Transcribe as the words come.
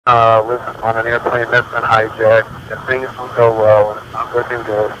Was on an airplane that's been hijacked, and things don't go well, and it's not looking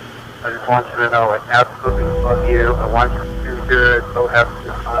good. I just want you to know I absolutely love you. I want you to do good. So have a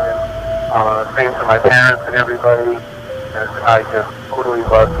good time. Same to my parents and everybody. And I just totally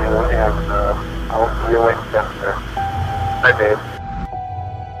love you, and I'll see you when you get there. Bye, babe.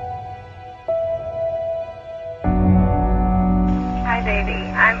 Hi, baby.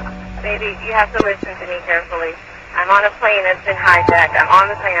 Baby, you have to listen to me carefully. I'm on a plane that's been hijacked. I'm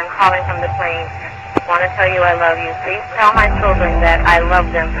on the plane. I'm calling from the plane. I want to tell you I love you. Please tell my children that I love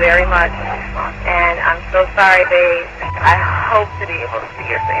them very much. And I'm so sorry, babe. I hope to be able to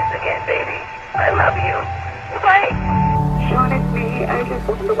see your face again, baby. I love you. Bye. Sean, it's me. I just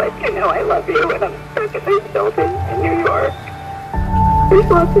wanted to let you know I love you, and I'm stuck in this building in New York. There's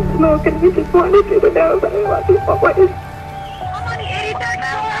lots of smoke, and I just wanted you to know that I love you always. I'm on the 83rd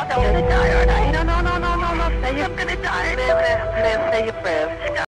floor. I'm gonna die, aren't I? No. I'm gonna die. Say your prayers.